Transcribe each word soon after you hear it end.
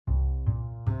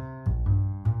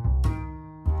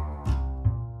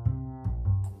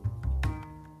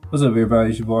What's up,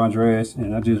 everybody? It's your boy Andres,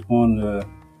 and I just wanted to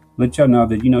let y'all know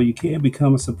that you can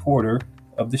become a supporter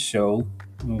of the show.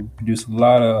 We produce a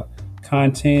lot of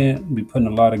content. We putting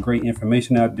a lot of great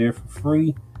information out there for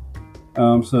free.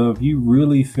 So if you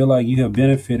really feel like you have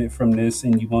benefited from this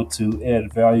and you want to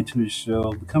add value to the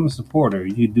show, become a supporter.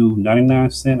 You can do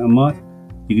 99 cents a month,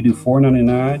 you can do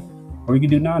 $4.99, or you can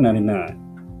do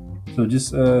 $9.99. So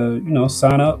just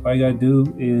sign up. All you gotta do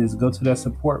is go to that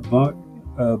support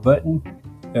button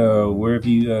wherever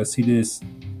you see this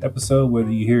episode,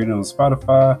 whether you hear it on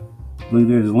Spotify. I believe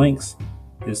there's links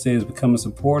that says become a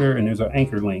supporter, and there's an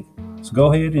anchor link. So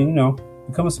go ahead and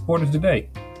become a supporter today.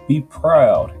 Be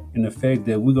proud in the fact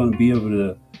that we're going to be able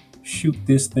to shoot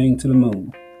this thing to the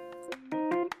moon.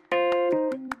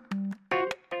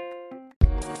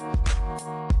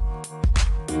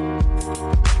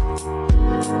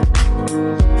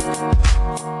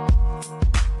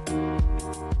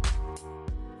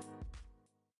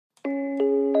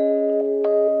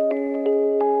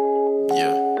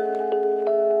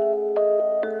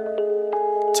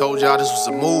 Told y'all this was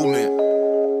a movement.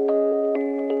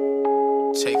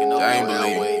 Taking over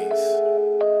our ways.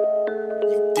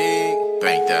 You dig?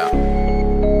 Banked out.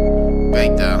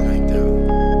 Banked out. Banked out.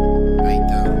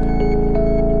 Banked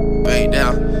out. Banked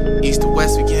out. East to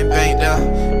west, we getting banked out.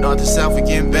 North to south, we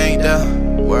getting banked out.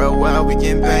 Worldwide, we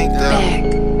getting banked out.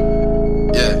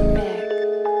 Yeah.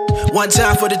 One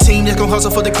time for the team that's gon'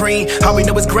 hustle for the cream. All we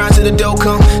know is grind till the dough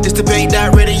come. This the Bang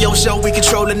Dot Radio Show. We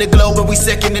controlling the globe and we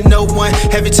second to no one.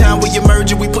 Every time we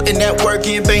emerging, we putting that work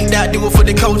in. Bang Dot do it for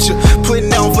the culture. Putting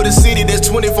on for the city that's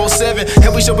 24/7.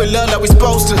 And we showing love like we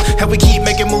supposed to. And we keep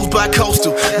making moves by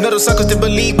coastal. None of those suckers didn't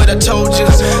believe, but I told you.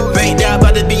 Bang Dot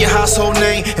about to be your household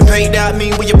name. And Bang Dot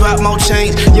mean we about more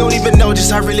change. You don't even know just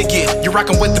how I really get. You're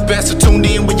rocking with the best, so tune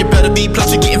in when you better be.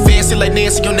 Plus, you're getting fancy like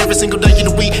Nancy on every single day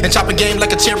of the week. And chopping game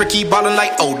like a Cherokee. Ballin'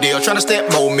 like Odell, tryna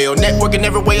step more meal. Networking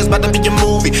every way, it's about to be a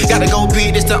movie. Gotta go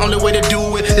big, it's the only way to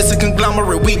do it. It's a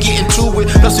conglomerate, we getting to it.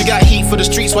 Plus we got heat for the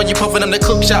streets while you puffin' on the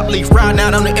cook shop leaf. Riding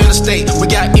out on the interstate, we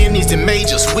got indies and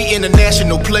majors. We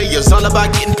international players, all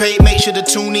about getting paid. Make sure to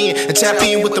tune in and tap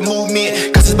in with the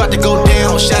movement, cause it's about to go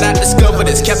down. Shout out Discover,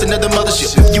 this captain of the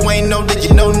mothership. If you ain't know, then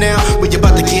you know now. We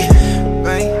about to get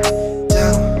bang.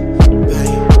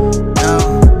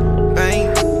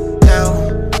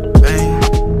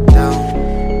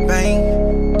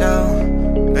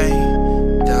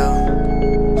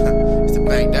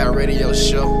 Radio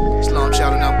show. It's Long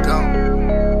Child and I'm gone.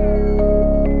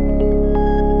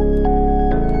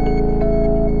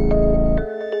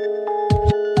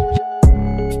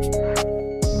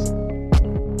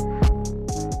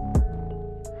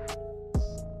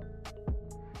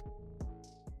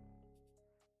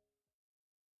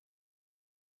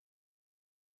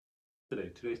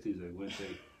 Today's Tuesday,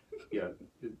 Wednesday. Yeah,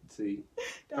 see.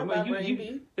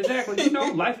 Exactly.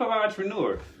 Life of an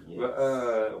entrepreneur.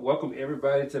 Yes. Welcome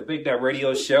everybody to Big Dot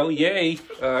Radio Show. Yay!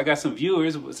 I got some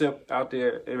viewers. What's up out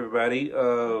there, everybody?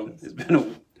 It's been a.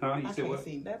 Huh? You I said can't what?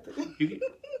 see nothing.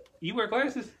 You wear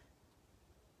glasses?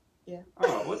 Yeah.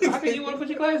 Oh, how can you want to put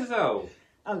your glasses on?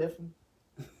 I left them.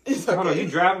 It's okay. Hold on, you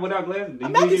driving without glasses?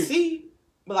 I can see,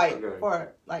 but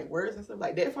for words and stuff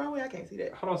like that far away, I can't see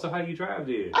that. Hold on, so how do you drive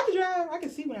there? I can drive. I can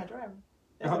see when I drive.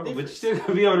 But you still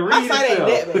gonna be able to read My sight ain't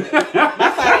that bad. My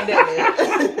sight ain't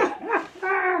that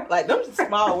bad. Like, them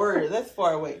small words, that's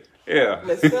far away. Yeah.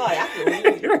 But still, I can read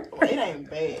it. It ain't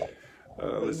bad.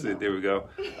 Let's see. There we go.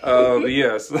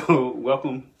 Yeah, so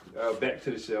welcome back to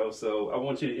the show. So I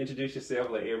want you to introduce yourself,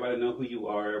 let everybody know who you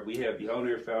are. We have the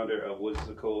owner and founder of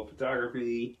Whimsical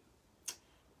Photography.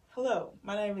 Hello,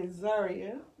 my name is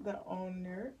Zaria, the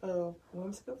owner of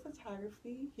Whimsical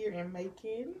Photography here in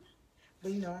Macon.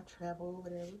 But I travel,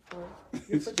 whatever, for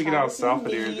speaking out soft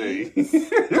and everything.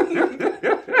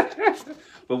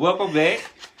 But welcome back.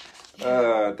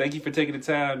 Thank you for taking the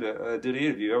time to do the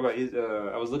interview.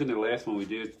 I was looking at the last one we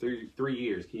did, 3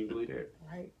 years. Can you believe that?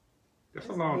 Right. That's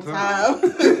a long time.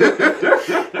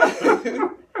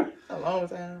 A long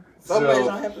time. So much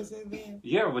don't happen since then.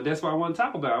 Yeah, but that's what I want to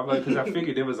talk about. Because I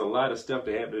figured there was a lot of stuff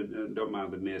that happened. Don't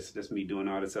mind the mess. That's me doing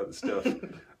all this other stuff.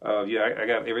 I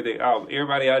got everything.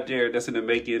 Everybody out there that's in the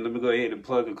Macon, let me go ahead and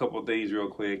plug a couple of things real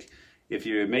quick. If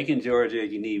you're in Macon, Georgia,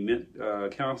 you need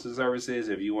counseling services.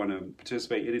 If you want to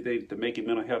participate in anything the Macon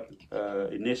Mental Health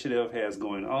Initiative has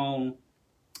going on,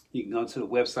 you can go to the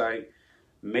website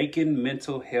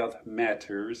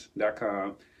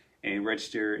MaconMentalHealthMatters.com and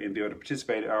register and be able to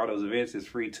participate in all those events. It's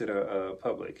free to the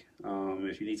public.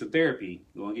 If you need some therapy,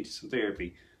 go and get you some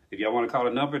therapy. If y'all want to call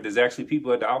a number, there's actually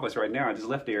people at the office right now. I just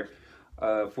left there.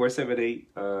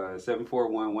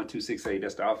 478-741-1268.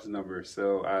 That's the office number.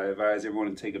 So I advise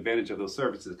everyone to take advantage of those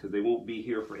services because they won't be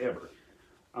here forever.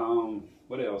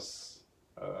 What else?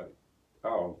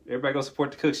 Everybody go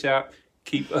support the cook shop.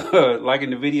 Keep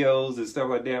liking the videos and stuff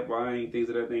like that, buying things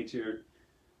of that nature.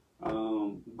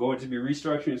 Going to be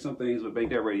restructuring some things with Bake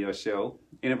That Radio Show.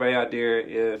 Anybody out there,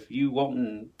 if you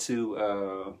wanting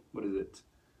to,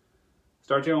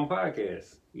 start your own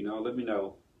podcast, let me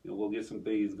know. We'll get some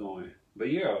things going. But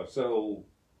yeah, so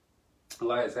a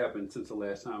lot has happened since the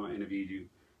last time I interviewed you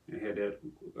and had that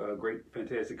great,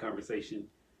 fantastic conversation.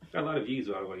 Got a lot of views,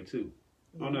 by the way, too.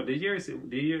 I don't know, did you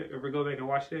ever go back and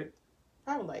watch that?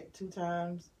 Probably like 2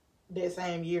 times that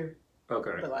same year.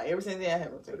 Okay. But like ever since then, I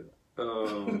haven't taken it.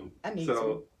 I need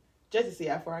to. Just to see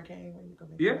how far I came when you go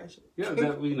back and watch it. Yeah,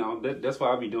 that's what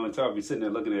I'll be doing too. I'll be sitting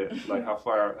there looking at like how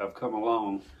far I've come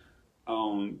along.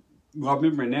 Well, I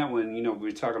remember in that one, we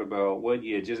were talking about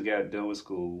you had just got done with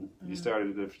school. Mm-hmm. You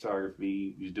started the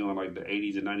photography. You was doing like the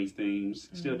 80s and 90s themes.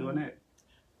 Still doing that?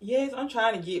 Yes, I'm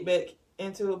trying to get back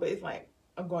into it, but it's like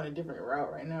I'm going a different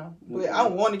route right now. But I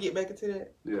want to get back into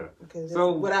that. Yeah. Because that's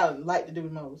what I would like to do the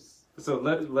most. So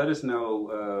let us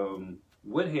know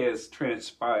what has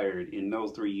transpired in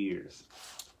those 3 years.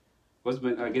 What's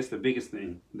been, I guess, the biggest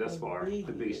thing thus far? The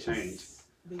biggest change?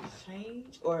 Biggest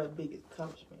change or a biggest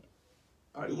accomplishment?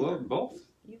 Well, both.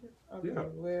 Either? Okay, yeah.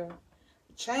 Well,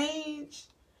 change.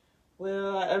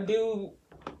 Well, I do.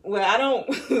 Well, I don't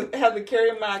have to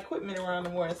carry my equipment around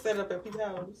no more and set up at people's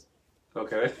houses.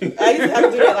 Okay. I used to have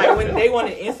to do that, like when they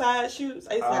wanted inside shoots.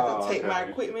 I used to have to take my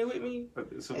equipment with me.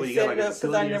 So what, you got like a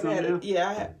facility or something?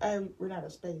 I ran out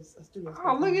of space. A studio space.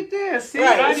 Oh, look at that! See,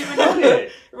 right. I didn't even know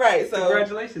that. Right. So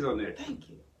congratulations on that. Thank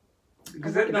you.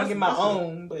 I'm working on getting my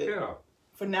own, but yeah.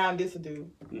 For now, this will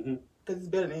do. Because it's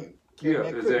better than carrying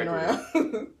that equipment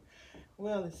around.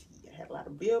 Well, let's see. I had a lot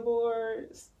of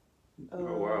billboards.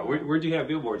 Oh wow! Where'd you have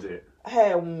billboards at? I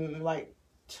had like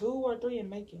 2 or 3 in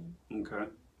Macon. Okay.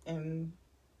 And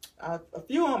a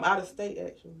few of them out of state,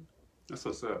 actually. That's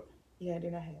what's up. Yeah,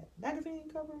 then I had magazine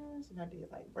covers, and I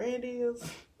did like brand deals.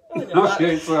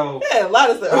 Okay, so yeah, a lot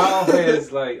of stuff. How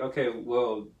has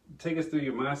take us through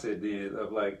your mindset then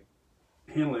of like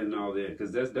handling all that,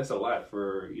 because that's a lot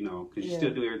for because you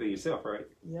still do everything yourself, right?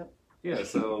 Yep. Yeah,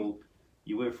 so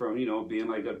you went from being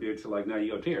like up there to like now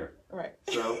you up there. Right.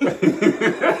 So not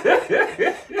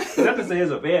to say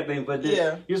it's a bad thing, but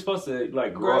you're supposed to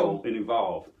like grow and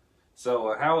evolve.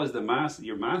 So how has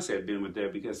your mindset been with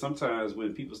that? Because sometimes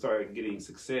when people start getting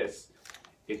success,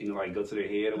 it can like go to their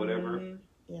head or whatever.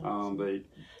 Yeah. But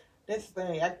that's the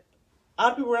thing.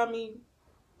 All the people around me,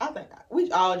 I think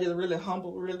we all just really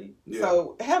humble, really. Yeah.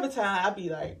 So half the time I'll be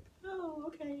like, oh,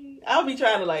 okay. I'll be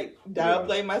trying to like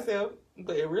downplay myself,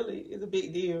 but it really is a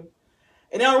big deal.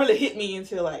 It don't really hit me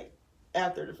until like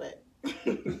after the fact.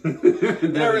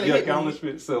 That's really your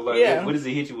accomplishment. So like, what does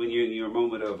it hit you when you're in your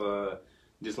moment of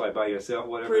just like by yourself,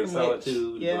 whatever, pretty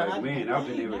solitude? Much. Yeah, like, man, I've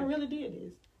been able. I really did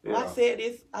this. Yeah. Well, I said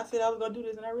this. I said I was gonna do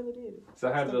this, and I really did it.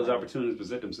 So how did those opportunities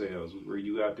present themselves? Were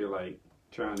you out there like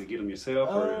trying to get them yourself,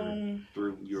 or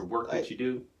through your work that you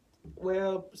do?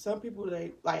 Well, some people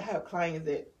they like have clients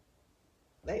that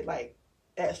they like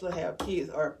actually have kids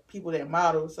or people that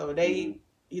model, so they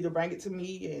either bring it to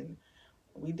me and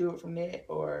we do it from that,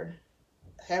 or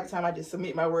half the time I just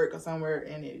submit my work or somewhere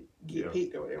and it get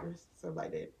picked or whatever, stuff like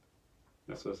that.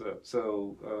 That's what's up.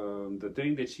 So the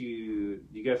thing that you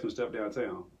got some stuff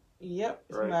downtown. Yep,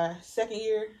 it's my second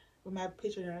year with my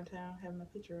picture downtown, having my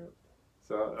picture up.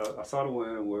 So I saw the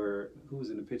one where who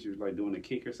was in the picture like doing a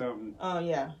kick or something. Oh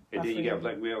yeah. And then you got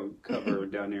Black Male cover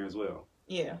down there as well.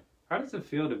 Yeah. How does it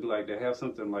feel to be like to have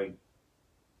something like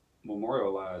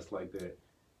memorialized like that?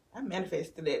 I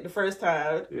manifested it the first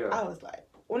time. Yeah. I was like,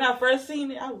 when I first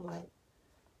seen it, I was like,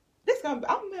 I'm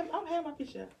having my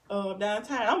picture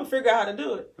downtown. I'm gonna figure out how to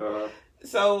do it.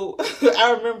 So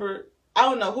I remember, I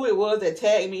don't know who it was that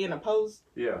tagged me in a post.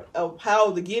 Yeah. Of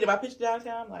how to get my picture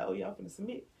downtown. I'm like, oh yeah, I'm gonna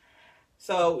submit.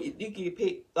 So you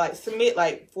can submit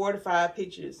like 4 to 5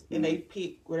 pictures, and they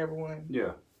pick whatever one.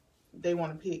 They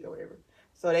want to pick or whatever.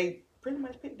 So they pretty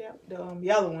much picked out the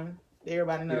yellow one that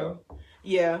everybody know.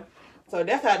 Yeah. So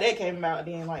that's how that came about.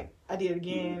 Then like I did it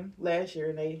again last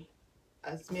year, and I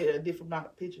submitted a different amount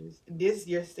of pictures. This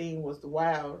year's theme was the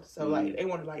wild, so like they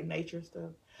wanted like nature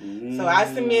stuff. So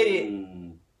I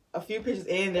submitted a few pictures,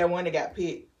 and that one that got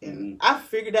picked, and I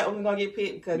figured that one was gonna get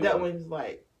picked because that one is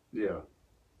like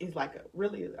it's like a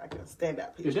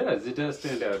standout picture. It does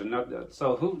stand out.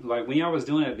 So who, like when y'all was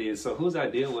doing that, so whose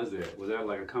idea was that? Was that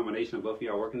like a combination of both of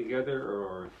y'all working together,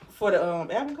 or for the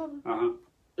album cover?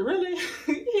 Really,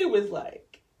 it was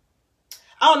like,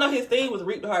 I don't know, his thing was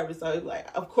reap the harvest, so it was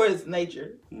like, of course,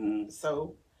 nature.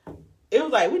 So it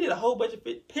was like we did a whole bunch of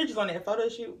pictures on that photo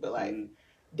shoot, but like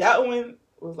that one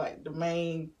was like the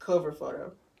main cover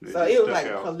photo. So it was like a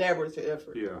collaborative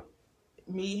effort. Yeah.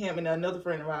 Me, him, and another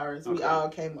friend of ours, we all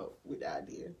came up with the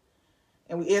idea,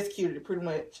 and we executed it pretty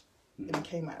much, and it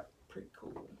came out pretty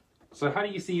cool. So how do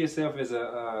you see yourself as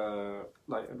a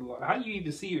how do you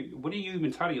even see, what do you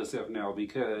even title yourself now?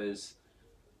 Because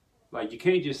like you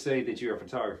can't just say that you're a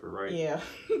photographer, right? Yeah.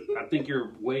 I think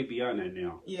you're way beyond that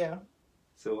now. Yeah.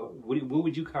 So what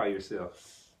would you call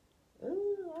yourself? I don't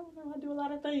know. I do a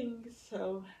lot of things,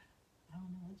 so I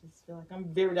don't know. I just feel like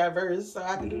I'm very diverse, so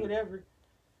I can do whatever.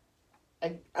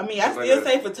 I mean, I still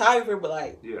say photographer, but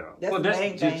like that's the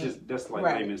main thing. That's like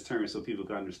layman's term, so people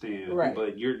can understand. Right.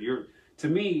 But you're to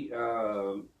me,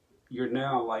 you're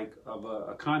now like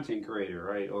a content creator,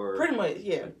 right? Or pretty much,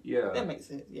 yeah. Yeah. That makes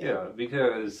sense. Yeah,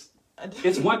 because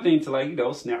it's one thing to like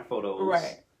snap photos,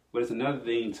 right? But it's another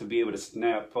thing to be able to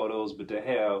snap photos, but to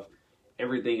have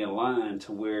everything in line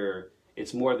to where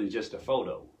it's more than just a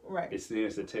photo. Right. It's there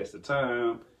to test the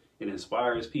time. It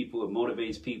inspires people. It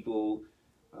motivates people.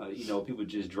 People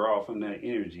just draw from that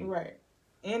energy. Right.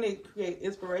 And it creates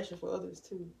inspiration for others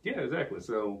too. Yeah, exactly.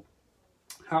 So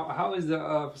how is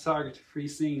the photography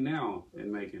scene now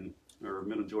in Macon or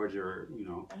Middle Georgia, or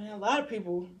I mean, a lot of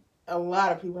people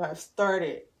have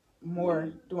started more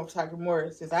doing photography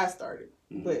more since I started.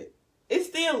 But it's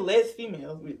still less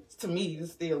females. To me,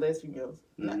 it's still less females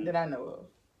that I know of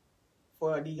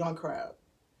for the young crowd.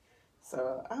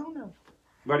 So I don't know.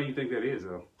 Why do you think that is,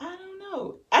 though? I don't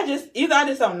know. Either I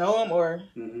just don't know them, or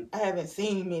I haven't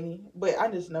seen many. But I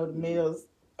just know the males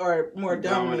are more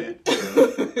dominant.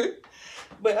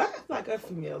 But I feel like us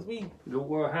females,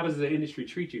 Well, how does the industry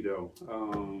treat you, though?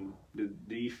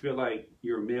 Do you feel like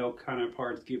your male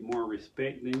counterparts get more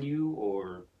respect than you,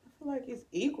 or? I feel like it's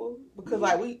equal because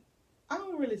I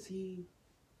don't really see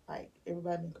like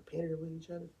everybody being competitive with each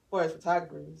other. Or as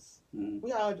photographers,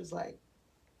 we all just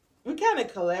we kind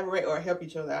of collaborate or help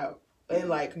each other out and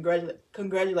like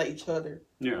congratulate each other.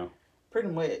 Yeah, pretty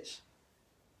much.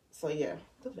 So yeah,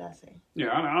 that's what I say. Yeah,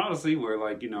 I honestly where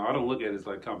I don't look at it as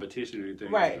like competition or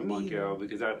anything, right? Among y'all,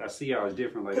 because I see y'all as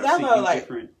different. Like I know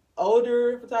different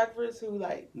older photographers who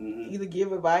either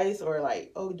give advice or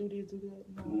do this, do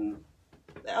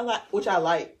that. Which I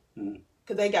like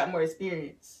because they got more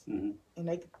experience and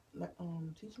they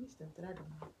teach me stuff that I don't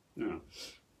know. Yeah.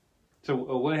 So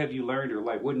what have you learned, or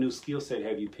what new skill set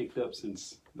have you picked up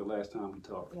since the last time we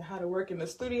talked? Yeah, how to work in the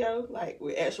studio,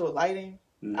 with actual lighting.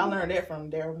 I learned that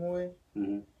from Daryl Moy.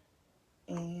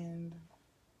 And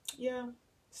yeah,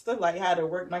 stuff like how to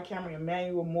work my camera in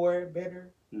manual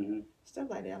better. Stuff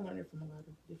like that. I learned it from a lot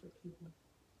of different people.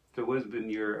 So what's been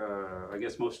your,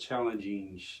 most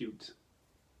challenging shoot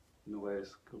in the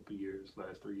last couple years,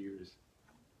 last 3 years?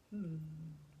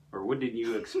 Or what didn't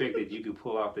you expect that you could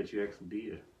pull off that you actually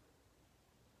did?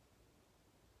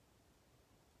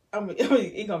 I mean,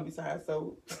 it's gonna be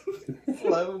so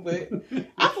slow, but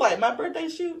I feel like my birthday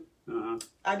shoot.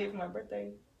 I did for my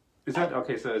birthday. Is that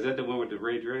okay? So is that the one with the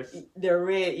red dress? The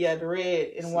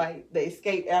red and white, the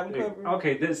Escape album cover.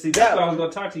 Okay, that's what I was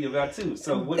gonna talk to you about too.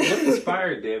 So what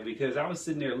inspired that? Because I was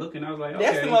sitting there looking, I was like, okay.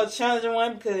 That's the most challenging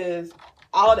one because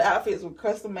all the outfits were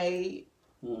custom made.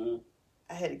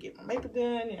 I had to get my makeup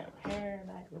done, my hair, and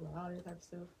all that type of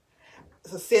stuff.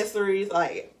 Accessories,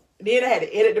 then I had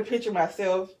to edit the picture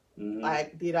myself.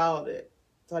 Did all that.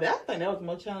 So I think that was the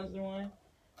most challenging one.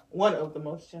 One of the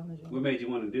most challenging. What made you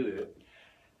want to do that?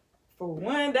 For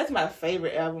one, that's my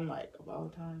favorite album, of all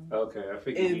time. Okay, I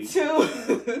figured. And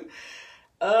two,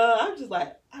 I'm just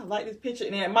I like this picture.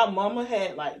 And then my mama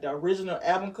had the original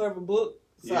album cover book.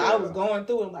 So I was going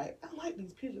through and I like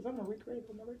these pictures. I'm gonna recreate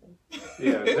for my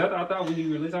birthday. I thought when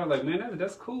you released, I was like, man,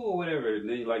 that's cool or whatever. And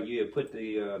then you had put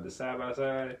the side by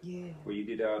side. Yeah. Where you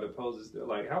did all the poses.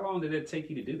 How long did it take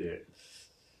you to do that?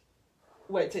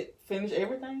 What, to finish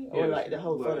everything, or the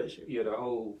whole photo shoot? Yeah, the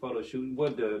whole photo shoot.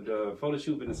 What the photo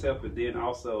shoot in itself, but then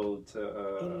also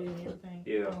to editing everything.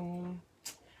 Yeah.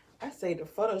 I say the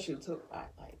photo shoot took an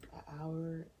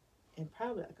hour and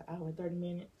probably an hour and 30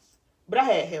 minutes. But I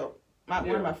had help. One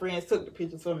of my friends took the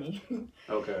pictures for me.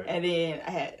 Okay. And then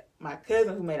I had my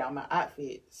cousin who made all my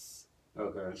outfits.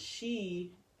 Okay.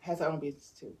 She has her own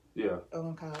business too. Yeah.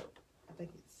 Called, I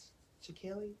think it's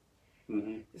Chikelli.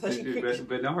 So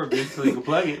but know her business so you can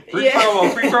plug it. Free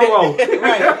promo.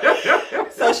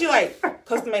 Right. So she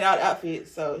custom made all the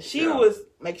outfits. So she was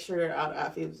making sure all the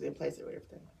outfits was in place and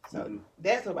everything. So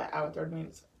that's about an hour and 30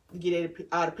 minutes to get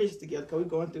all the pictures together. Because we're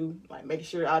going through making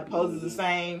sure all the poses are the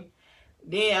same.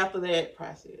 Then after that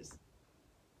process,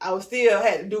 I was still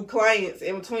had to do clients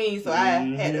in between, so I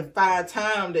had to find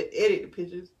time to edit the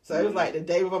pictures. So it was like the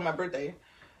day before my birthday,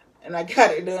 and I got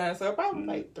it done. So probably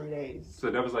like 3 days. So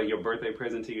that was like your birthday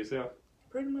present to yourself?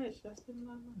 Pretty much. I spent a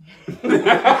lot of money.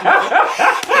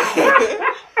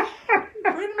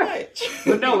 Pretty much.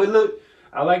 But no, it looked.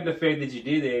 I like the fact that you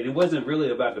did that. It wasn't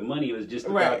really about the money. It was just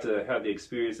about to have the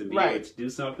experience and be able to do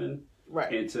something.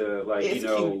 Right. And to, like,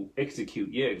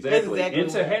 execute. Yeah, exactly. And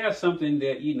to have something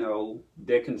that,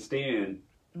 that can stand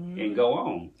and go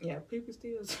on. Yeah, people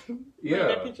still bring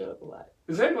that picture up a lot.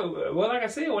 Exactly. Well, like I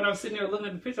said, when I was sitting there looking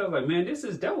at the picture, I was like, man, this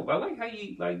is dope. I like how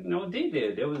you, did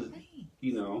that. That was,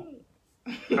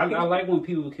 I like when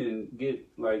people can get,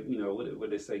 like, what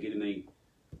they say, get in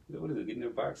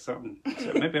their box, something.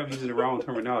 So maybe I'm using the wrong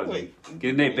terminology. Get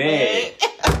in their bag.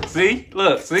 See?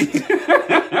 Look, see?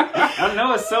 I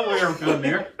know it's somewhere around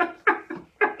there.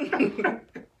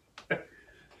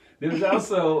 There was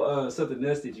also something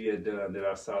else that you had done that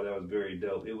I saw that was very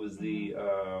dope. It was the,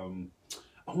 I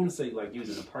want to say, like, you was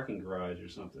in a parking garage or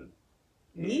something.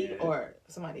 Me or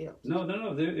somebody else? No.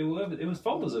 It was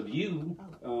photos of you.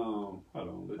 Hold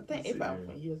on. I think it was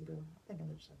from years ago. I think I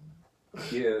never saw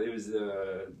that. Yeah, it was,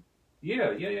 he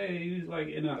was like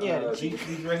in a,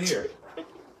 he's right here.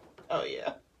 Oh,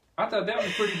 yeah. I thought that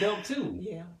was pretty dope too.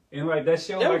 Yeah. And like that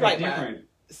showed that was like a different. My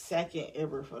second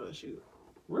ever photo shoot.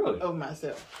 Really? Of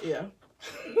myself. Yeah.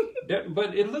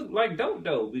 But it looked like dope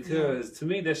though, because to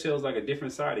me that shows like a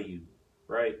different side of you,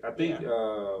 right? I think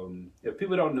if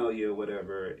people don't know you or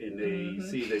whatever, and they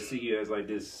see you as like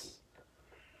this,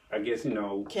 I guess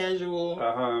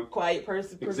casual, quiet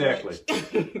person.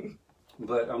 Exactly.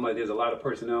 But I'm like, there's a lot of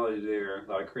personality there, a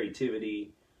lot of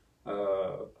creativity.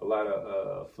 A lot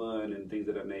of fun and things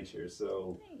of that nature.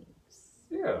 So,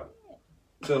 yeah.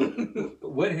 So,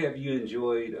 what have you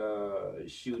enjoyed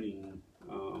shooting?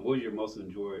 What was your most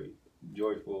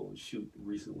joyful shoot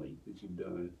recently that you've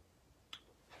done?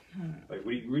 Like,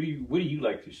 what do you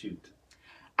like to shoot?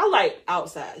 I like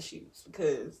outside shoots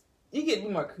because you get to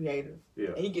be more creative. Yeah.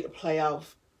 And you get to play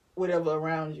off whatever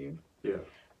around you. Yeah.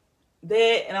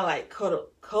 That, and I like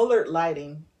colored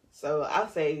lighting. So I'll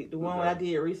say the one I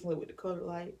did recently with the colored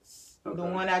lights, the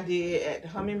one I did at the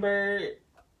Hummingbird.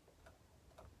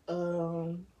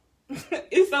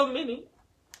 It's so many.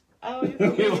 I don't know. I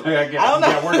don't know. You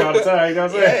got work all the time. You know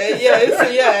what I'm saying?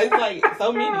 It's like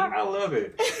so many. I love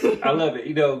it. I love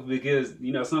it. Because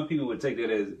some people would take that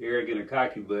as arrogant or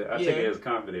cocky, but I take it as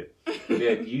confident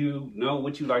that you know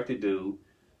what you like to do.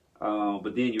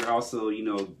 But then you're also,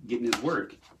 getting this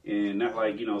work, and not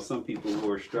like, some people who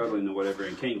are struggling or whatever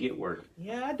and can't get work.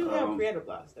 Yeah, I do have creative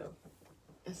blocks though.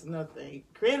 That's another thing.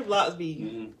 Creative blocks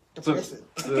be depressing.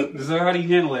 So how do you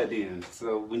handle that then?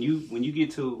 So when you get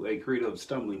to a creative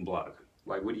stumbling block,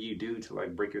 like what do you do to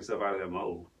like break yourself out of that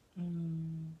mold?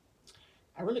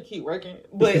 I really keep working,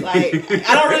 but like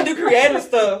I don't really do creative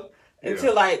stuff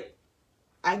until like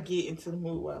I get into the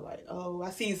mood where like,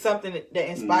 I see something that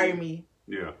inspired me.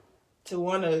 Yeah. To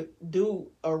want to do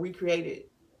or recreate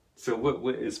it. So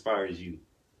what inspires you?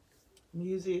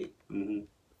 Music,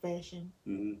 fashion,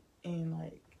 and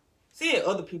like seeing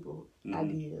other people's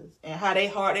ideas and how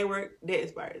hard they work. That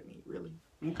inspires me really.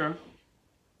 Okay.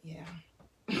 Yeah.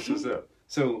 That's what's up.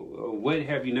 So what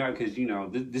have you now? Because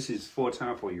this is full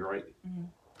time for you, right?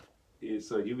 And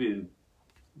so you've been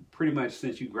pretty much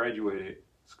since you graduated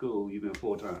school. You've been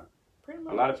full time.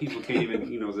 A lot of people can't even,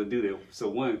 do that. So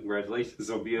one, congratulations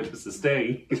on being able to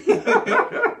sustain.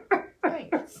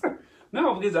 Thanks.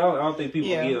 No, because I don't think people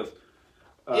give.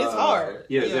 It's hard.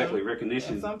 Yeah, exactly.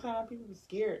 Recognition. And sometimes people are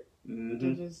scared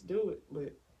to just do it,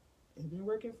 but it's been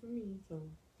working for me. So.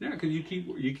 Yeah, because you keep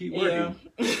working. Yeah.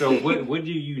 So what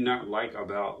do you not like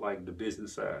about like the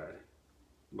business side?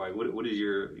 Like what is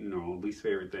your least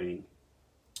favorite thing?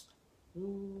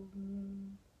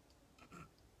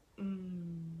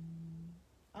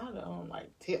 I don't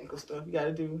like technical stuff you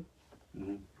gotta do.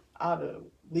 All the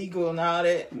legal and all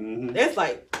that. That's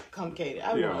like complicated.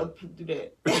 I don't want other people to do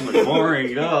that. It's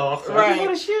boring, no. Right. You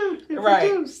want to shoot.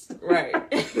 Right.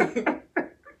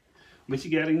 But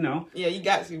you gotta, Yeah, you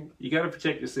got to. You gotta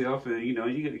protect yourself, and you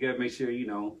gotta make sure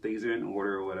things are in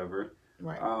order or whatever.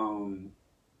 Right.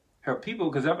 Have people?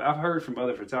 Because I've heard from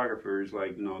other photographers,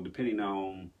 like depending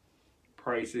on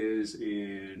prices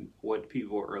and what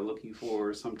people are looking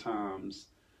for, sometimes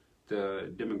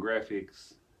the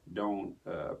demographics don't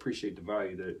appreciate the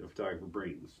value that a photographer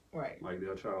brings. Right. Like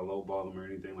they'll try to lowball them or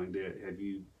anything like that. Have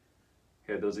you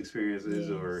had those experiences,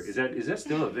 or is that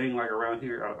still a thing like around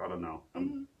here? I don't know.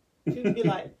 People be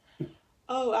like,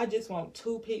 "Oh, I just want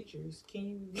 2 pictures.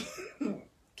 Can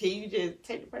you just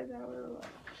take the price out?"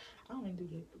 I don't even do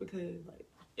that because like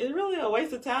it's really a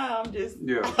waste of time. Just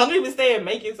Yeah. I don't even stay in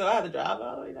Macon, so I have to drive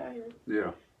all the way down here.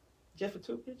 Yeah. Just for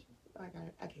 2 pictures? Like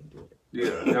I can't do it.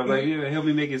 Yeah. I'm like, yeah, help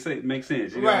me make sense.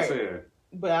 You know what I'm saying?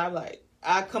 But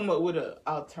I come up with an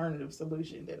alternative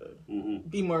solution that'll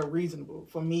be more reasonable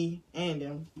for me and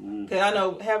them. Because I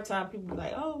know half the time people be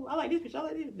like, oh, I like this picture, I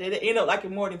like this. They end up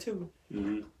liking more than 2.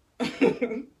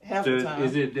 Half the time.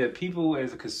 Is it that people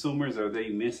as consumers, are they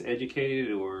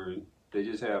miseducated or they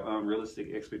just have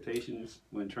unrealistic expectations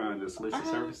when trying to solicit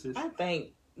services? I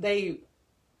think they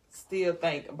still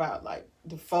think about like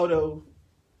the photo,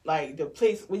 like the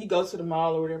place when you go to the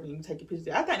mall or whatever, you can take your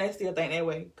picture. I think they still think that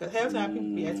way because half the time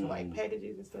people be asking for like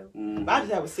packages and stuff. But I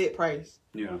just have a set price.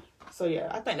 Yeah. So yeah,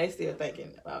 I think they still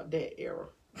thinking about that era.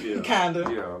 Yeah. Kind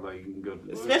of. Yeah, like you can go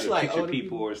especially like picture older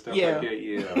people or stuff like that.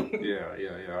 Yeah.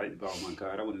 Oh my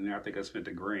God, I went in there. I think I spent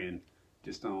 $1,000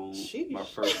 just on my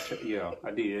first. Yeah,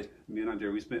 I did. Me and Andre,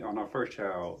 we spent on our first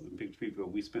child. Picture people,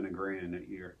 we spent $1,000 that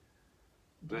year.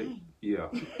 But yeah,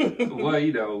 well,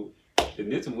 you know. And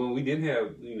this one we didn't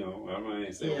have, you know, I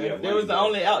might say we had that was the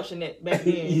only option that back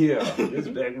then. Yeah, this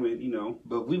back when, you know,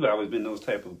 but we've always been those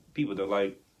type of people that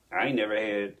like, I ain't never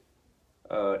had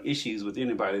issues with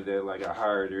anybody that like I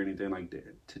hired or anything like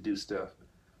that to do stuff.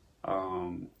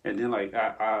 And then like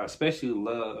I especially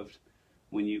loved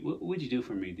when you, what'd you do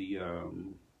for me?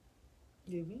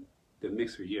 The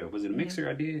mixer, yeah. Was it a mixer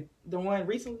I did? The one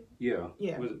recently? Yeah.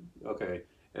 Yeah. Was it? Okay.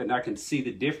 And I can see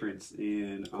the difference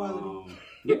in, quality.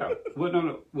 Yeah.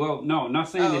 Well, no, not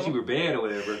saying that you were bad or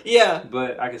whatever. Yeah.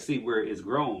 But I can see where it's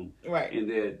grown. Right. And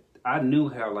that I knew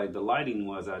how like the lighting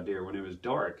was out there when it was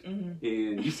dark. And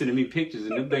you sending me pictures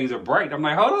and them things are bright. I'm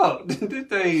like, hold up. This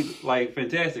thing's like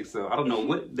fantastic. So I don't know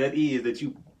what that is that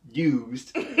you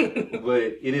used, but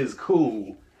it is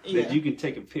cool that you can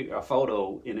take a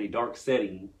photo in a dark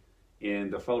setting and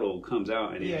the photo comes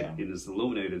out and it's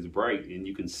illuminated, it's bright, and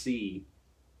you can see,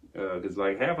 because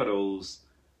like half of those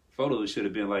photos should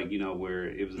have been like, you know, where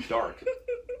it was dark.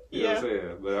 You know what I'm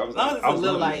saying? But I was a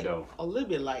little light, though. A little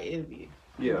bit light, it'll be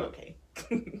okay.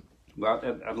 Well,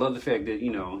 I love the fact that,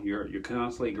 you know, you're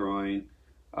constantly growing.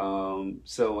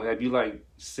 So have you like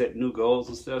set new goals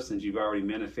and stuff since you've already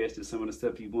manifested some of the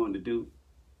stuff you wanted to do?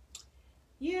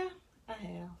 Yeah, I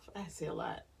have. I say a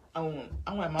lot. I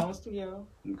want my own studio.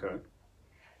 Okay.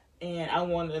 And I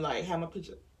want to like have my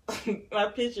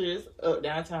pictures up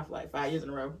downtown for like 5 years in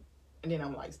a row, and then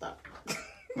I'm like, stop.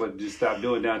 But just stop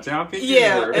doing downtown pictures?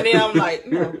 Yeah, and then I'm like,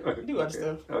 no, do other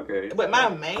stuff. Okay. But my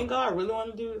main goal I really want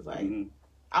to do is like,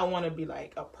 I want to be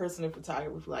like a personal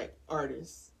photographer for like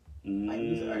artists, like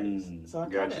music artists. So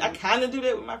I kind of do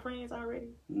that with my friends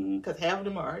already, because half of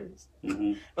them are artists.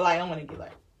 But like, I want to get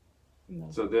like, you know.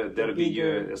 So that'll be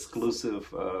your exclusive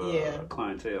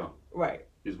clientele. Right.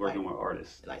 Is working with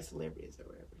artists. Like celebrities or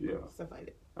whatever. Yeah. Stuff like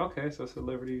that. Okay, so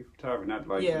celebrity photographer, not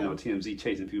like, you know, TMZ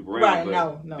chasing people around,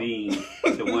 but no. being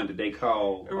the one that they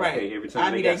call, okay, every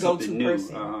time they got something new.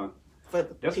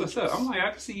 That's what's up. I'm like, I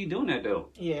can see you doing that though.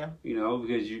 Yeah. You know,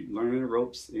 because you learning the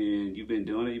ropes and you've been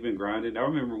doing it, you've been grinding. I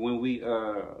remember when we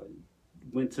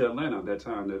went to Atlanta that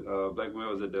time that Black Man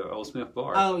was at the Old Smith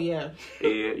Bar. Oh yeah.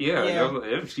 And that was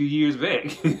a few years back.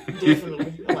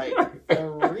 Definitely. Like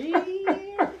 3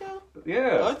 years ago?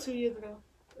 Yeah. Or 2 years ago.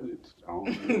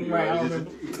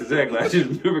 Exactly. I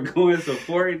just remember going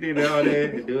supporting and all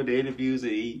that and doing the interviews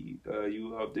and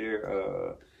you up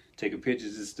there taking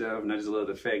pictures and stuff. And I just love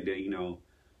the fact that, you know,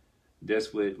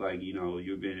 that's what, like, you know,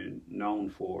 you've been known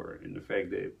for, and the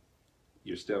fact that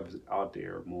your stuff is out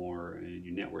there more and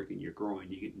you're networking, you're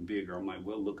growing, you're getting bigger. I'm like,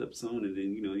 well, look up soon and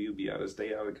then, you know, you'll be out of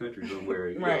the country somewhere,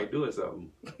 you know, doing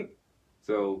something.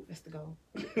 So that's the goal.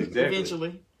 Exactly.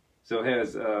 Eventually. So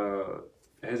has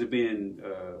it been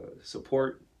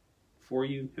support for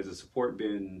you? Has the support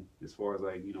been as far as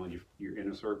like, you know, your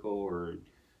inner circle or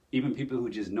even people who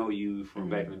just know you from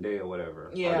back in the day or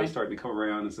whatever? Yeah. Are they starting to come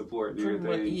around and support and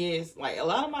everything? Yes. Like a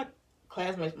lot of my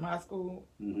classmates from high school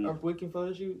are booking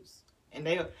photo shoots, and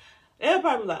they'll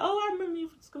probably be like, oh, I remember you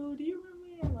from school. Do you remember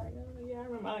me? I'm like, oh yeah, I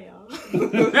remember all y'all.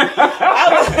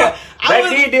 Back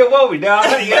then did what we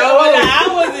done. You know? I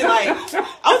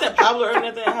wasn't popular or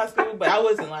nothing in high school, but I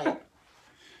wasn't like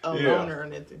a loner or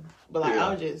nothing. But like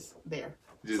I was just there.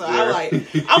 I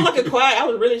was like quiet. I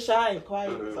was really shy and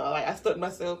quiet. So like I stuck to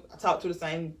myself. I talked to the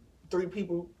same 3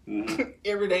 people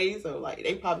every day. So like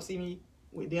they probably see me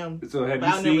with them. So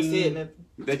have you seen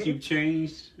that you've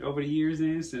changed over the years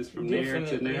then, since from there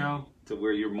to now, to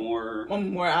where you're more?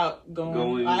 I'm more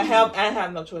outgoing. I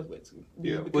have no choice but to.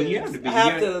 Yeah. Well, you have to be. I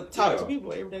have to talk to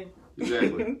people every day.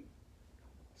 Exactly.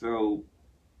 So,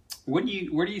 where do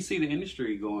you see the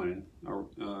industry going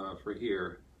for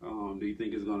here? Do you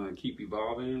think it's going to keep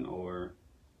evolving, or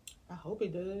I hope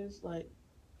it does. Like,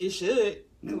 it should.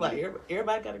 Like,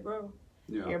 everybody got to grow.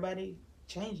 Yeah. Everybody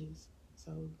changes.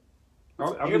 So,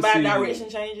 everybody's direction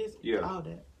changes. Yeah. All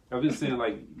that. I've been saying,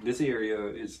 like, this area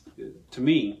is, to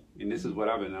me, and this is what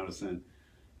I've been noticing,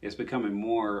 it's becoming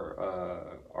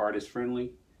more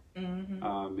artist-friendly,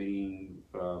 meaning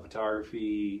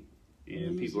photography,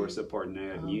 and people are supporting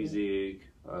that, music,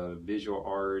 visual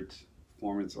art,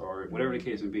 performance art, whatever the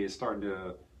case may be. It's starting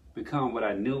to become what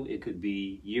I knew it could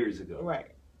be years ago.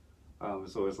 Right.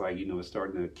 So it's like, it's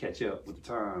starting to catch up with the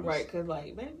times. Right, because,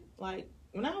 like,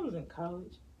 when I was in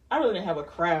college, I really didn't have a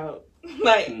crowd.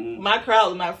 Like, my crowd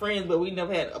was my friends, but we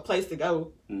never had a place to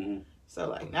go. So,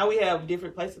 like, now we have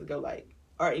different places to go, like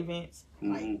art events,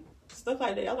 like stuff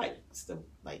like that. I like stuff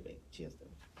like that, chill stuff.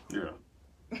 Yeah.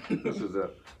 This is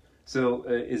up. So,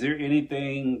 is there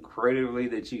anything creatively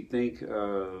that you think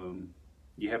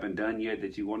you haven't done yet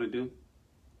that you want to do?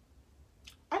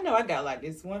 I know I got like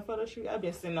this one photo shoot I've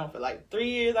been sitting on for like 3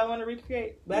 years. I want to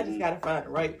recreate, but I just gotta find the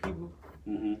right people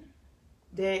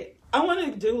that I want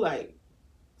to do, like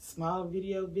small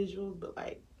video visuals, but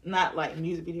like not like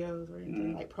music videos or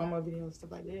anything, like promo videos,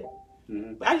 stuff like that.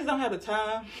 But I just don't have the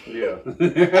time. Yeah. I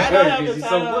don't have the time.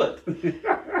 So good.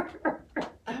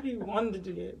 I be wanting to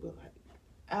do that, but like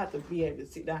I have to be able to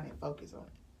sit down and focus on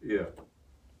it. Yeah.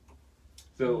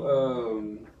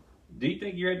 So, do you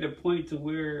think you're at the point to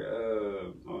where,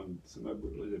 somebody,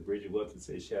 was it Bridget Wilson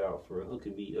said, shout out for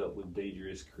hooking me up with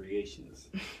Dangerous Creations.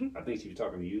 I think she was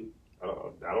talking to you. I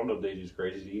don't know Dangerous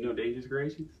Creations. Do you know Dangerous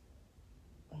Creations?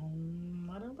 I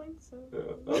don't think so.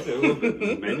 Okay, well,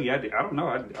 maybe I did. I don't know.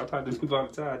 I talk to people all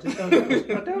the time. I just don't know.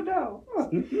 I don't know.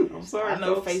 I'm sorry. I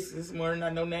know faces more than I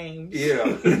know names. Yeah.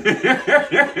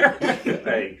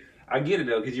 Hey, I get it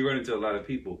though, because you run into a lot of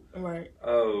people. Right.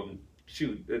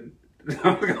 Shoot.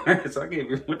 I'm going to ask. I can't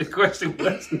remember what the question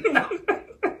was.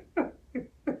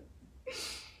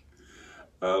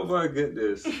 Oh my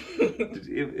goodness.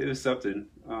 It was something.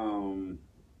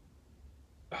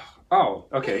 Oh,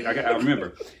 okay. I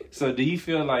remember. So, do you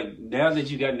feel like now that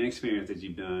you got an experience that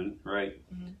you've done, right?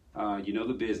 You know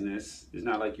the business. It's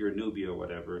not like you're a newbie or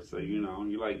whatever. So,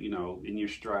 you're like, in your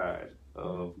stride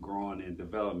of growing and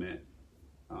development.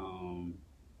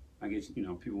 I guess,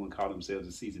 people wouldn't call themselves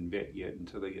a seasoned vet yet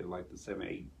until they get like the 7,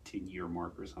 8, 10 year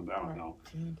mark or something. I don't know.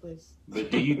 10 plus. But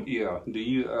do you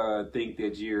think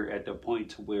that you're at the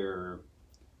point to where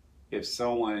if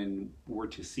someone were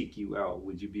to seek you out,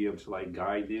 would you be able to like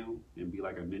guide them and be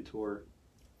like a mentor?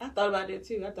 I thought about that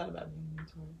too. I thought about being a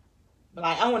mentor. But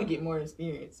like, I want to get more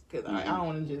experience because I don't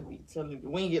want to just be telling you to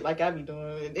wing it like I be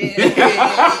doing. And then,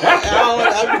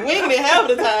 I be winging it half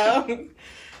the time.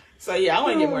 So yeah, I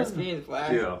want to get more experience before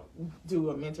I do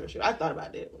a mentorship. I thought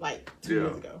about that like 2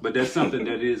 years ago. But that's something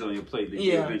that is on your plate that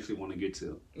you eventually want to get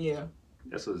to. Yeah.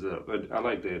 That's what's up. But I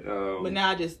like that. But now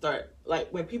I just start, like,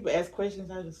 when people ask questions,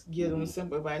 I just give them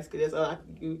simple advice because that's all I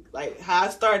can do. Like, how I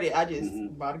started, I just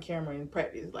bought a camera and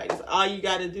practice. Like, that's all you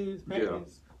got to do is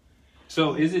practice.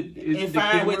 So is it the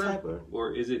camera,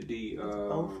 or is it the...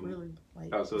 both, really.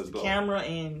 Like, so it's both. Camera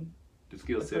and... the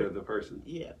skill set of the person.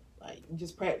 Yeah. Like,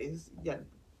 just practice. You got to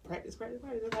practice.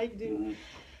 That's how you do.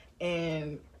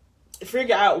 And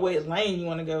figure out what lane you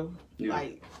want to go. Yeah.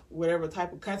 Like, whatever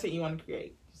type of content you want to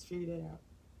create. Just figure that out.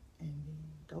 And then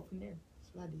go from there.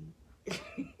 That's what I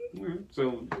did.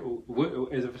 So,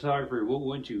 as a photographer, what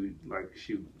would you, like,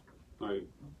 shoot? Like,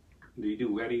 do you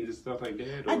do weddings and stuff like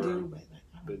that? Or, I do,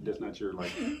 but that's not your,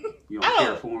 like, you don't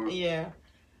care for them? Yeah.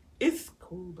 It's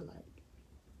cool, but, like,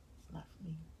 it's not for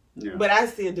me. Yeah. But I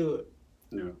still do it.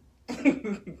 Yeah.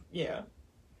 Yeah.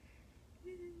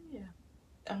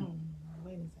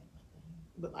 Weddings ain't my thing.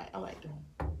 But, like, I like doing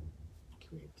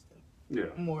creative stuff. Yeah.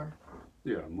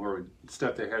 More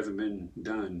stuff that hasn't been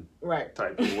done. Right.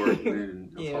 Type of work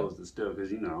than opposed to stuff.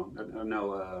 Because, I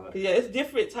know... it's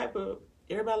different type of...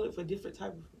 Everybody look for different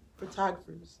type of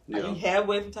photographers. Like, you have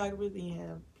web photographers and you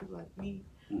have people like me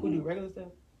who do regular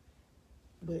stuff.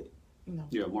 But,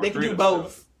 more they can do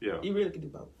both. Stuff. Yeah. You really can do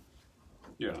both.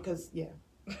 Yeah. Because,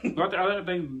 But I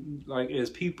think, like, as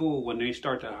people, when they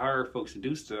start to hire folks to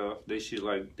do stuff, they should,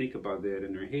 like, think about that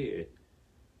in their head.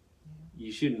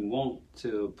 You shouldn't want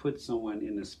to put someone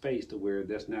in a space to where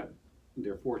that's not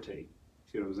their forte.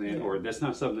 See what I'm saying? Yeah. Or that's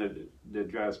not something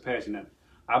that drives passion.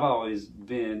 I've always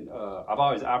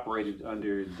operated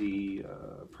under the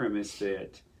premise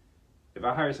that if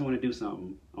I hire someone to do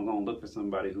something, I'm going to look for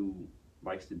somebody who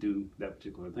likes to do that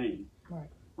particular thing. Right.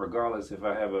 Regardless if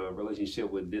I have a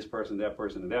relationship with this person, that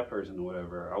person, or that person, or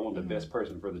whatever, I want the best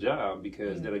person for the job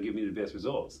because that'll give me the best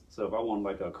results. So if I want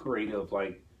like a creative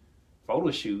like photo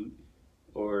shoot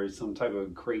or some type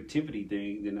of creativity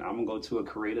thing, then I'm gonna go to a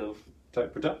creative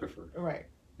type photographer. Right.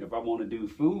 If I want to do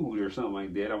food or something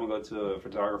like that, I'm gonna go to a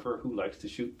photographer who likes to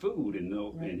shoot food and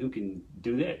and who can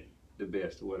do that the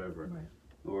best or whatever. Right.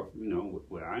 Or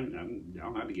well, I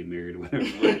don't have to get married or whatever.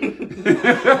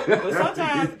 But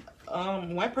sometimes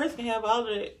one person can have all of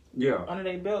it under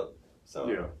their belt.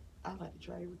 So I like to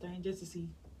try everything just to see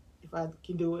if I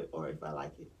can do it or if I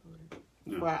like it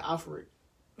or I offer it.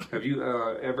 Have you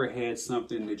ever had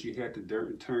something that you had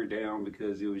to turn down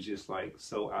because it was just like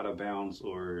so out of bounds,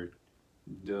 or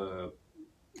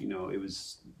it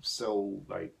was so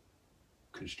like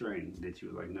constrained that you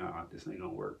were like, nah, this ain't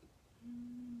gonna work?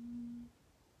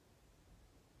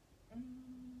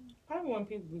 Probably when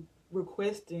people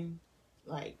requesting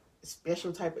like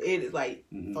special type of edits, like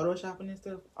Photoshopping and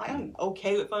stuff. I'm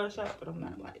okay with Photoshop, but I'm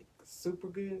not like super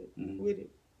good with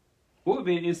it. What would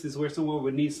be an instance where someone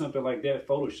would need something like that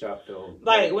Photoshop though?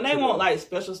 Like when they want like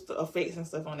special effects and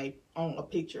stuff on a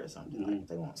picture or something. Like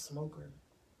they want smoke or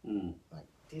like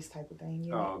this type of thing.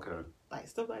 You know? Oh, okay. Like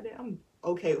stuff like that. I'm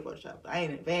okay with Photoshop. I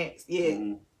ain't advanced yet.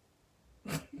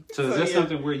 So is that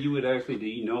something where you would actually, do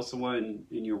you know someone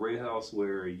in your warehouse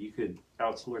where you could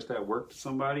outsource that work to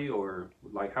somebody, or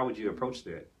like how would you approach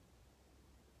that?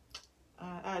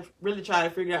 I really try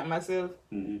to figure it out myself.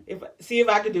 See if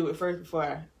I could do it first before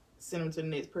I send them to the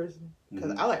next person,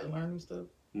 because I like to learn new stuff.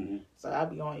 So I'll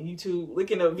be on YouTube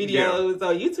looking up videos.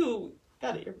 So YouTube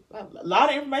got a lot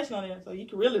of information on there, so you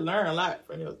can really learn a lot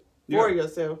for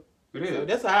yourself. It is. So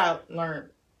that's how I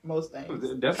learned most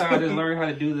things. That's how I just learned how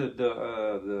to do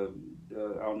the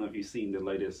I don't know if you've seen the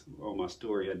latest on my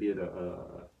story. I did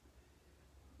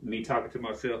me talking to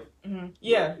myself.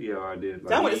 Yeah, I did.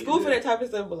 So I went to school for that type of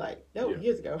stuff, but like that was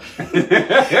years ago.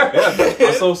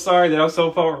 I'm so sorry that I'm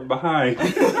so far behind.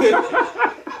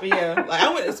 But yeah, like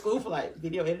I went to school for like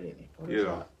video editing.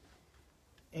 Yeah.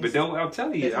 But I'm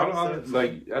telling you,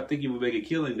 I think you would make a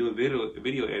killing doing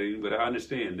video editing, but I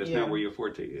understand that's not where your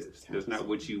forte is. That's not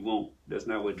what you want. That's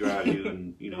not what drives you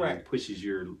and pushes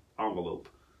your envelope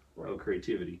of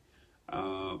creativity.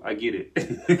 I get it.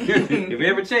 If it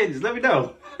ever changes, let me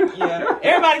know. Yeah,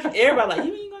 everybody like,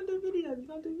 you ain't gonna do videos. You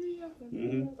gonna do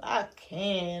videos? I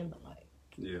can, but like,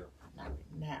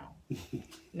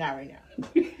 not right now.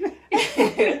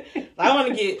 I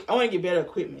want to get better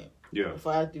equipment. Yeah.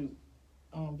 Before I do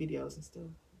videos and stuff.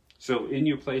 So in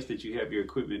your place that you have your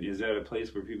equipment, is that a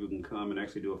place where people can come and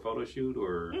actually do a photo shoot,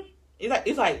 or?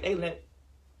 It's like they let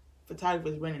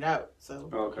photographers rent it out. So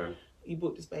okay, you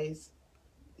book the space.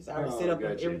 It's already set up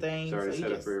and everything. It's already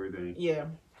set up for everything. Yeah.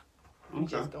 You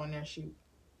just go in there and shoot.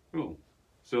 Cool.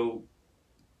 So,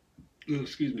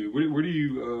 excuse me. Where do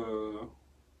you?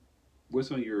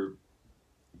 What's on your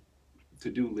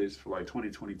to-do list for like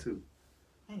 2022?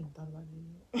 I ain't thought about it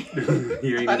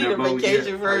yet. I need a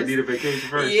vacation first. You need a vacation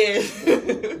first? Yes.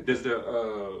 Is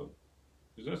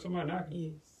there somebody knocking?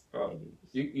 Yes.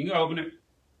 You can open it.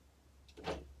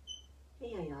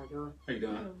 Hey, how y'all doing? How you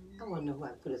doing? I want to know who I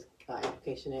put his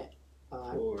application at.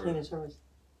 Cleaning service.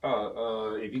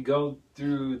 If you go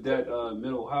through that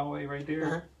middle highway right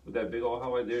there, with that big old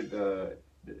highway there, the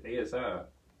ASI,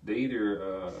 they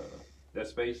either that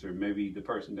space or maybe the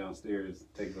person downstairs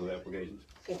takes those applications.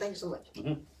 Okay, thank you so much.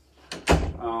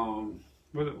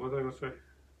 What was I gonna say?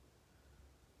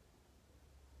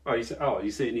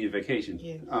 You said you need a vacation.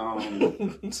 Yeah.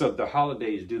 So the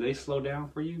holidays, do they slow down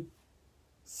for you?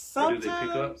 Sometimes. Or do they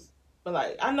pick up? But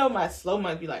like, I know my slow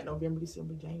month be like November,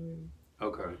 December, January.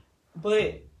 Okay.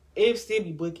 But it still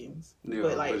be bookings. Yeah,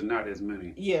 but like, there's not as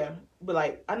many. Yeah, but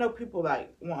like, I know people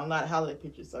like want a lot of holiday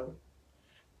pictures, so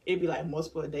it'd be like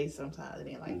multiple days sometimes, and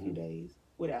then like a few days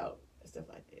without and stuff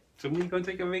like that. So when you gonna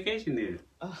take a vacation then?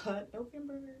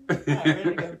 November. Not ready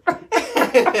to go.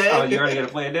 Oh, you already got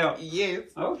it planned out?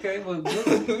 Yes. Okay, well,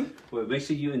 good. Well, make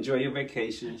sure you enjoy your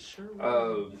vacation.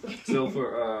 Sure. So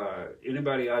for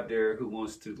anybody out there who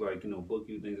wants to book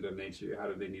you, things of that nature, how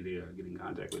do they need to get in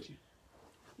contact with you?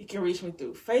 You can reach me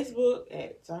through Facebook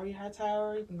at Zaria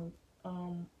Hightower. You can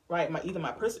write either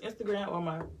my personal Instagram or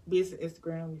my business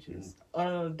Instagram, which is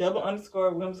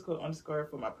 __Whimsical_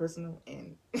 for my personal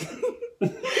and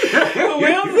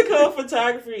Whimsical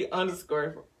Photography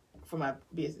 _ for my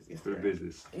business Instagram. For the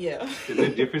business. Yeah. Is there a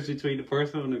difference between the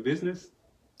personal and the business?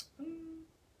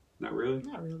 Not really?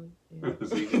 Not really. Yeah.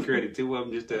 So you just created two of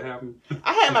them just to have them?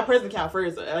 I had my personal account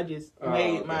first, so I just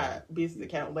made my business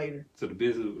account later. So the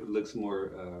business looks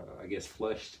more, I guess,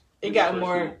 flushed? It got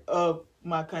more of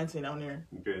my content on there.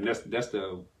 Okay, and that's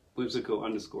the Whimsical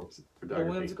underscore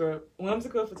photography.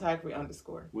 Whimsical photography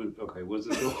underscore. Okay,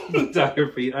 whimsical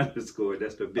photography underscore.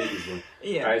 That's the biggest one.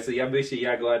 Yeah. All right, so y'all make sure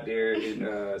y'all go out there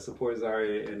and support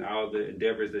Zaria and all the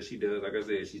endeavors that she does. Like I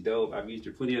said, she's dope. I've used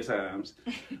her plenty of times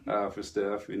for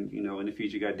stuff, and you know, in the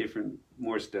future, got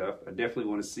more stuff. I definitely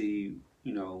want to see,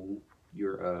 you know,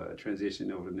 your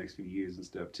transition over the next few years and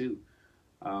stuff too.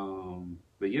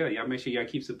 But yeah, y'all make sure y'all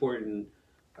keep supporting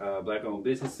Black-owned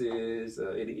businesses.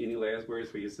 Any last words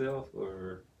for yourself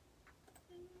or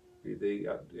anything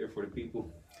out there for the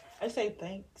people? I say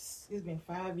thanks. It's been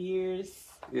 5 years.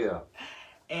 Yeah.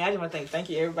 And I just want to thank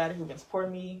you everybody who's been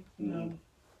supporting me. You know.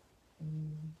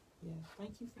 Yeah,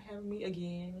 thank you for having me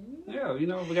again. Yeah, you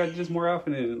know, we got just more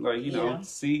often and like, you know,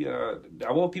 see,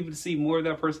 I want people to see more of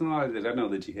that personality that I know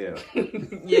that you have.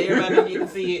 Yeah, everybody need to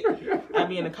see it. I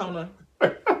be in the corner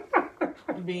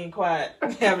being quiet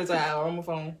half the time on my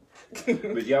phone.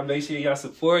 But y'all make sure y'all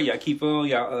support. Y'all keep on.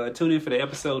 Y'all tune in for the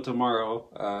episode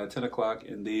tomorrow, 10 o'clock.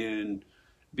 And then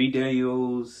B.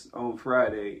 Daniels on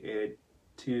Friday at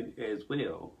 10 as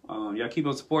well. Y'all keep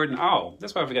on supporting. Oh,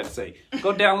 that's what I forgot to say.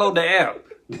 Go download the app.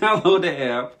 Download the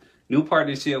app. New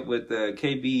partnership with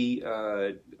KB,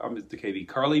 Mr. KB,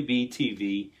 Carly B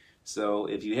TV. So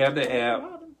if you have the app,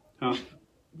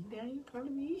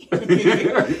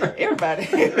 everybody.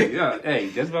 Yeah, hey,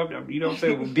 that's what you know what I'm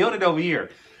saying. We're building over here.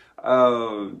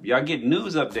 Y'all get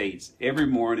news updates every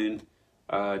morning.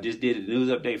 Just did a news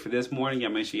update for this morning.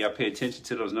 Y'all make sure y'all pay attention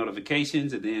to those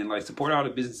notifications and then like support all the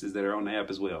businesses that are on the app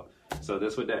as well. So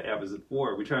that's what that app is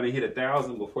for. We're trying to hit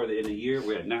 1,000 before the end of the year.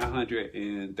 We're at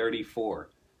 934.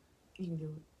 You can do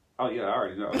it. Oh yeah, I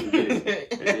already know. I'm gonna get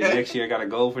it. And then next year I got a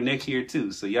goal for next year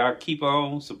too. So y'all keep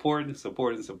on supporting.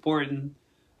 Support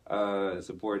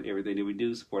everything that we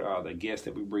do. Support all the guests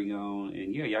that we bring on.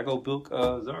 And yeah, y'all go book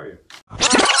Zaria.